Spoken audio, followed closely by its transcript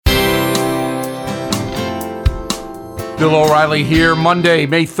Bill O'Reilly here, Monday,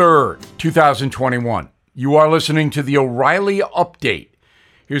 May 3rd, 2021. You are listening to the O'Reilly Update.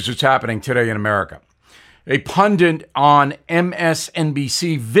 Here's what's happening today in America. A pundit on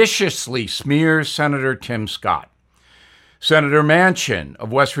MSNBC viciously smears Senator Tim Scott. Senator Manchin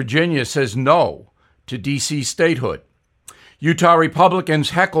of West Virginia says no to DC Statehood. Utah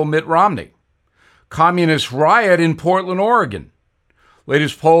Republicans heckle Mitt Romney. Communist riot in Portland, Oregon.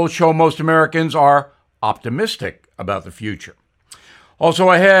 Latest polls show most Americans are optimistic about the future.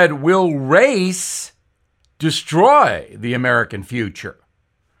 Also ahead, will race destroy the American future?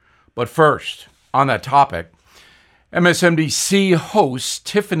 But first, on that topic, MSNBC host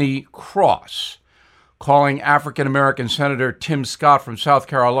Tiffany Cross calling African-American Senator Tim Scott from South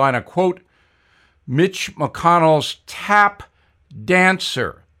Carolina, quote, Mitch McConnell's tap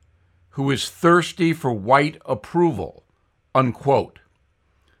dancer who is thirsty for white approval, unquote.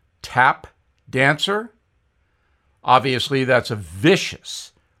 Tap dancer? Obviously, that's a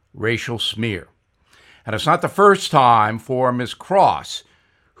vicious racial smear. And it's not the first time for Ms. Cross,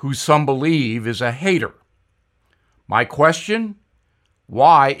 who some believe is a hater. My question,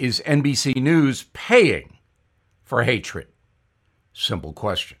 why is NBC News paying for hatred? Simple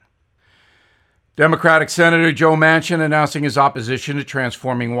question. Democratic Senator Joe Manchin announcing his opposition to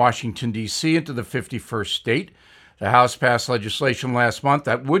transforming Washington, D.C. into the 51st state. The House passed legislation last month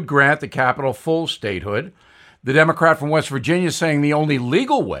that would grant the capital full statehood. The Democrat from West Virginia saying the only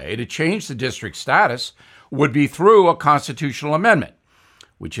legal way to change the district's status would be through a constitutional amendment,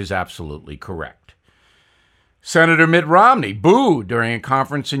 which is absolutely correct. Senator Mitt Romney booed during a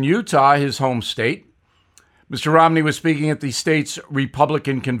conference in Utah, his home state. Mr. Romney was speaking at the state's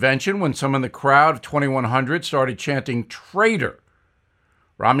Republican convention when some in the crowd of 2,100 started chanting traitor.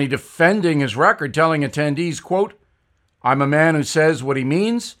 Romney defending his record, telling attendees, quote, I'm a man who says what he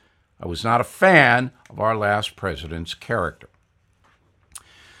means. I was not a fan of our last president's character.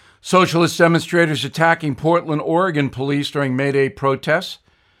 Socialist demonstrators attacking Portland, Oregon police during May Day protests.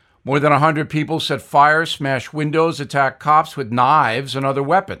 More than 100 people set fire, smashed windows, attacked cops with knives and other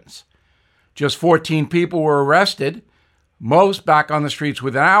weapons. Just 14 people were arrested, most back on the streets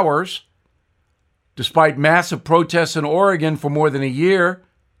within hours. Despite massive protests in Oregon for more than a year,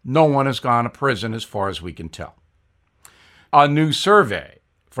 no one has gone to prison as far as we can tell. A new survey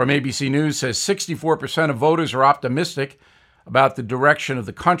from ABC News says 64% of voters are optimistic about the direction of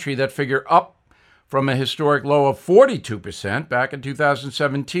the country. That figure up from a historic low of 42% back in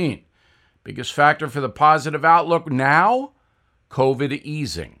 2017. Biggest factor for the positive outlook now, COVID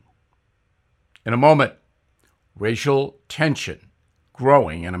easing. In a moment, racial tension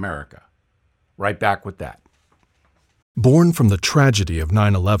growing in America. Right back with that. Born from the tragedy of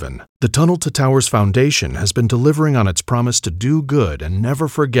 9/11, the Tunnel to Towers Foundation has been delivering on its promise to do good and never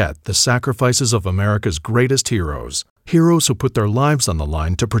forget the sacrifices of America's greatest heroes. Heroes who put their lives on the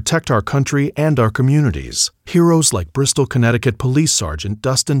line to protect our country and our communities. Heroes like Bristol, Connecticut Police Sergeant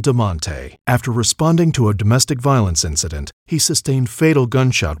Dustin DeMonte. After responding to a domestic violence incident, he sustained fatal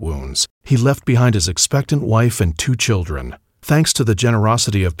gunshot wounds. He left behind his expectant wife and 2 children. Thanks to the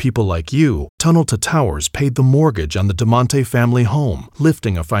generosity of people like you, Tunnel to Towers paid the mortgage on the DeMonte family home,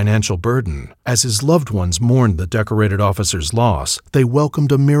 lifting a financial burden. As his loved ones mourned the decorated officer's loss, they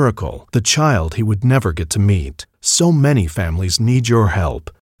welcomed a miracle, the child he would never get to meet. So many families need your help.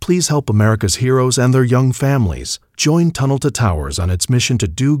 Please help America's heroes and their young families. Join Tunnel to Towers on its mission to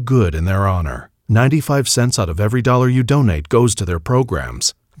do good in their honor. 95 cents out of every dollar you donate goes to their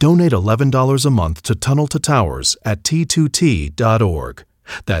programs. Donate $11 a month to Tunnel to Towers at T2T.org.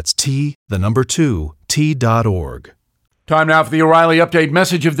 That's T2T.org. Time now for the O'Reilly Update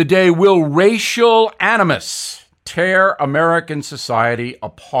message of the day. Will racial animus tear American society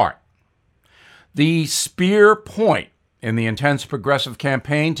apart? The spear point in the intense progressive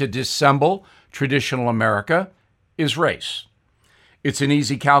campaign to dissemble traditional America is race. It's an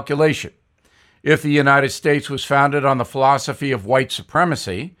easy calculation. If the United States was founded on the philosophy of white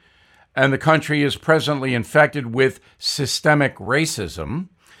supremacy, and the country is presently infected with systemic racism,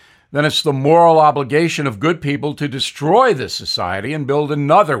 then it's the moral obligation of good people to destroy this society and build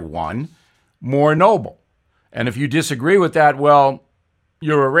another one more noble. And if you disagree with that, well,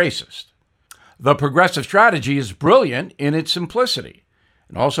 you're a racist. The progressive strategy is brilliant in its simplicity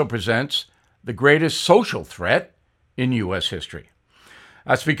and also presents the greatest social threat in U.S. history.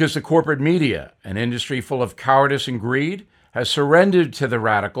 That's because the corporate media, an industry full of cowardice and greed, has surrendered to the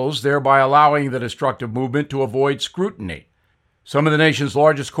radicals, thereby allowing the destructive movement to avoid scrutiny. Some of the nation's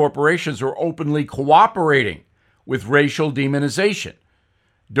largest corporations are openly cooperating with racial demonization,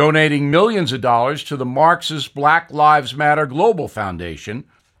 donating millions of dollars to the Marxist Black Lives Matter Global Foundation,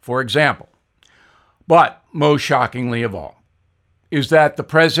 for example. But most shockingly of all is that the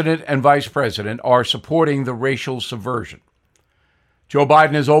president and vice president are supporting the racial subversion. Joe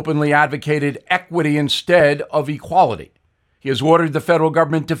Biden has openly advocated equity instead of equality. He has ordered the federal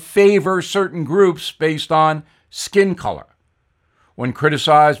government to favor certain groups based on skin color. When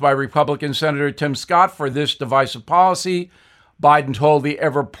criticized by Republican Senator Tim Scott for this divisive policy, Biden told the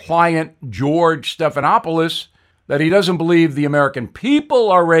ever-pliant George Stephanopoulos that he doesn't believe the American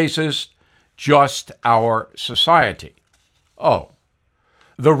people are racist, just our society. Oh.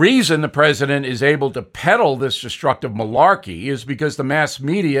 The reason the president is able to peddle this destructive malarkey is because the mass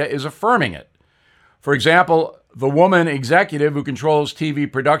media is affirming it. For example, the woman executive who controls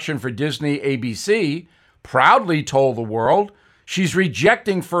TV production for Disney ABC proudly told the world she's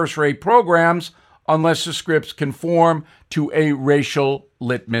rejecting first-rate programs unless the scripts conform to a racial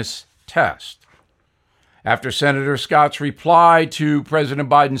litmus test. After Senator Scott's reply to President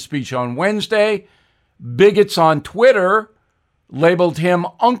Biden's speech on Wednesday, bigots on Twitter labeled him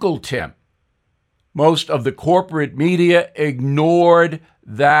Uncle Tim. Most of the corporate media ignored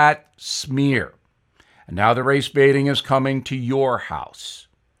that smear. And now the race baiting is coming to your house.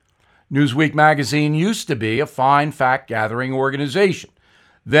 Newsweek magazine used to be a fine fact-gathering organization.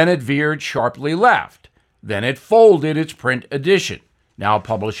 Then it veered sharply left. Then it folded its print edition, now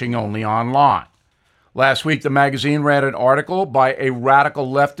publishing only online. Last week, the magazine ran an article by a radical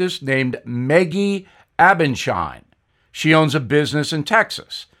leftist named Maggie Abenshine. She owns a business in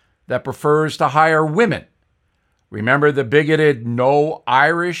Texas that prefers to hire women. Remember the bigoted "No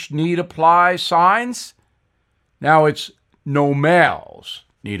Irish Need Apply" signs? Now it's "No Males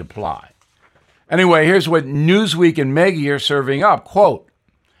Need Apply." Anyway, here's what Newsweek and Maggie are serving up. Quote,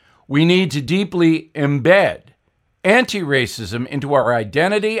 "We need to deeply embed anti-racism into our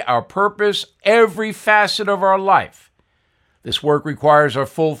identity, our purpose, every facet of our life. This work requires our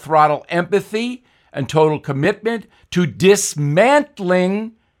full-throttle empathy and total commitment to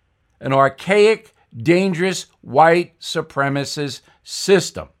dismantling an archaic, dangerous white supremacist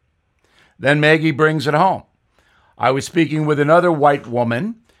system." Then Maggie brings it home. "I was speaking with another white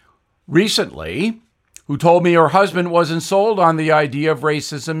woman recently who told me her husband wasn't sold on the idea of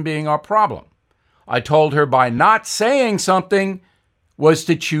racism being our problem. I told her by not saying something was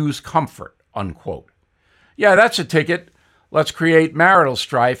to choose comfort," unquote. Yeah, that's a ticket. Let's create marital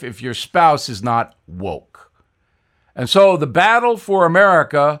strife if your spouse is not woke. And so the battle for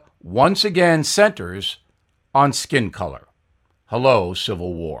America once again centers on skin color. Hello,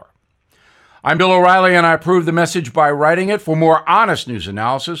 Civil War. I'm Bill O'Reilly, and I approve the message by writing it. For more honest news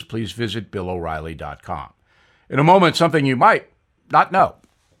analysis, please visit BillO'Reilly.com. In a moment, something you might not know.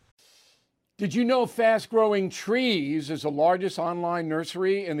 Did you know Fast Growing Trees is the largest online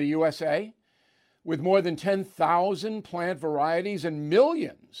nursery in the USA? With more than 10,000 plant varieties and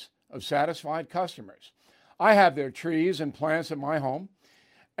millions of satisfied customers. I have their trees and plants at my home,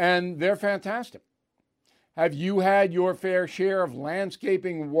 and they're fantastic. Have you had your fair share of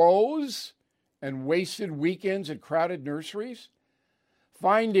landscaping woes and wasted weekends at crowded nurseries?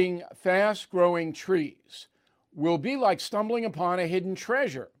 Finding fast-growing trees will be like stumbling upon a hidden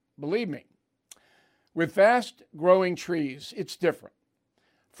treasure, believe me. With fast-growing trees, it's different.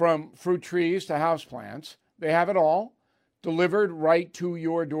 From fruit trees to houseplants, they have it all delivered right to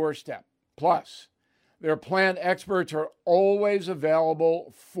your doorstep. Plus, their plant experts are always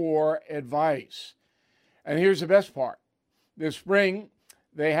available for advice. And here's the best part. This spring,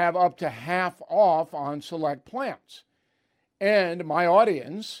 they have up to half off on select plants. And my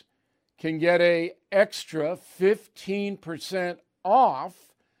audience can get an extra 15% off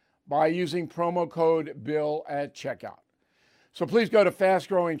by using promo code BILL at checkout. So please go to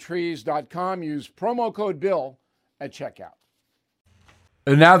fastgrowingtrees.com, use promo code BILL at checkout.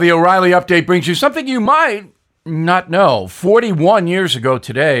 And now the O'Reilly Update brings you something you might not know. 41 years ago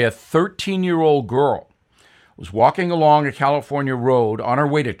today, a 13-year-old girl was walking along a California road on her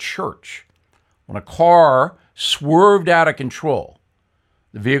way to church when a car swerved out of control.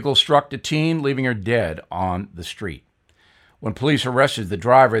 The vehicle struck the teen, leaving her dead on the street. When police arrested the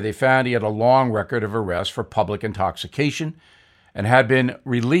driver, they found he had a long record of arrests for public intoxication and had been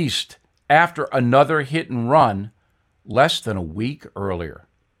released after another hit and run less than a week earlier.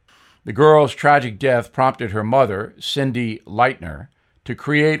 The girl's tragic death prompted her mother, Cindy Leitner, to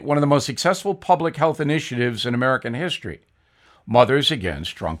create one of the most successful public health initiatives in American history, Mothers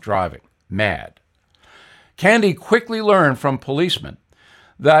Against Drunk Driving, MAD. Candy quickly learned from policemen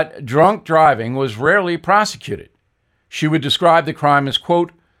that drunk driving was rarely prosecuted. She would describe the crime as,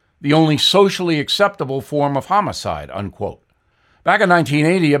 quote, the only socially acceptable form of homicide, unquote. Back in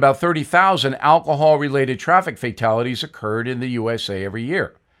 1980, about 30,000 alcohol-related traffic fatalities occurred in the USA every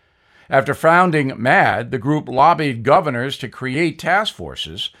year. After founding MAD, the group lobbied governors to create task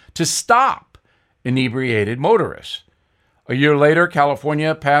forces to stop inebriated motorists. A year later,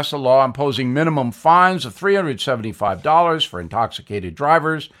 California passed a law imposing minimum fines of $375 for intoxicated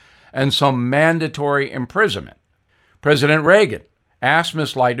drivers and some mandatory imprisonment. President Reagan asked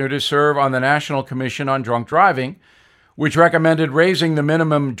Ms. Leitner to serve on the National Commission on Drunk Driving, which recommended raising the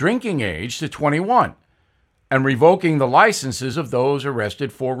minimum drinking age to 21 and revoking the licenses of those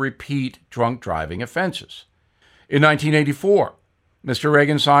arrested for repeat drunk driving offenses. In 1984, Mr.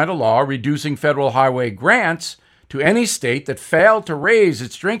 Reagan signed a law reducing federal highway grants to any state that failed to raise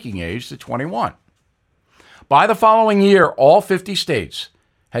its drinking age to 21. By the following year, all 50 states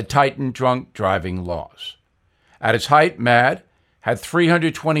had tightened drunk driving laws. At its height, MAD had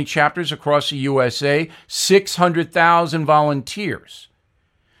 320 chapters across the USA, 600,000 volunteers.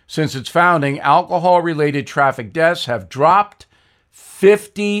 Since its founding, alcohol-related traffic deaths have dropped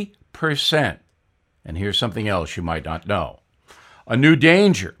 50%. And here's something else you might not know. A new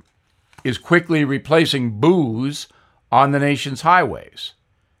danger is quickly replacing booze on the nation's highways: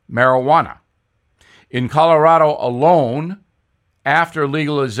 marijuana. In Colorado alone, after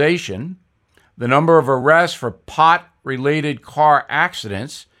legalization, the number of arrests for pot-related car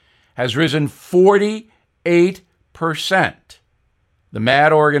accidents has risen 48%. The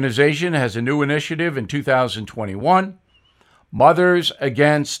MAD organization has a new initiative in 2021, Mothers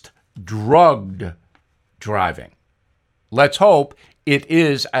Against Drugged Driving. Let's hope it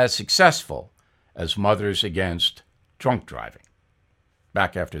is as successful as Mothers Against Drunk Driving.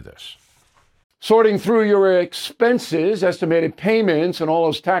 Back after this. Sorting through your expenses, estimated payments, and all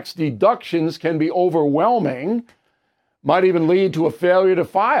those tax deductions can be overwhelming. Might even lead to a failure to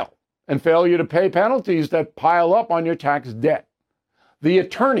file and failure to pay penalties that pile up on your tax debt. The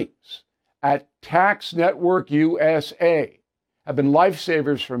attorneys at Tax Network USA have been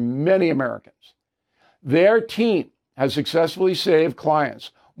lifesavers for many Americans. Their team has successfully saved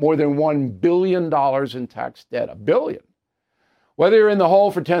clients more than $1 billion in tax debt. $1 billion. Whether you're in the hole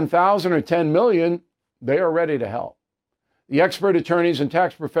for $10,000 or $10 million, they are ready to help. The expert attorneys and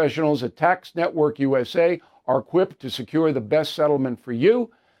tax professionals at Tax Network USA are equipped to secure the best settlement for you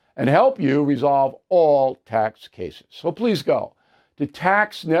and help you resolve all tax cases. So please go to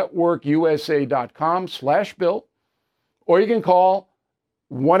taxnetworkusa.com/bill, or you can call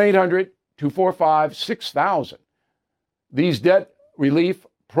 1-800-245-6000. These debt relief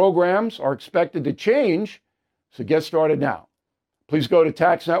programs are expected to change, so get started now. Please go to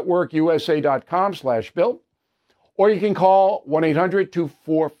taxnetworkusa.com/bill, or you can call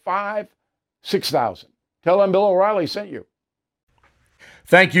 1-800-245-6000. Tell them Bill O'Reilly sent you.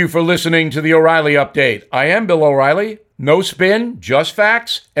 Thank you for listening to the O'Reilly Update. I am Bill O'Reilly. No spin, just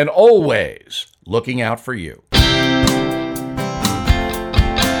facts, and always looking out for you.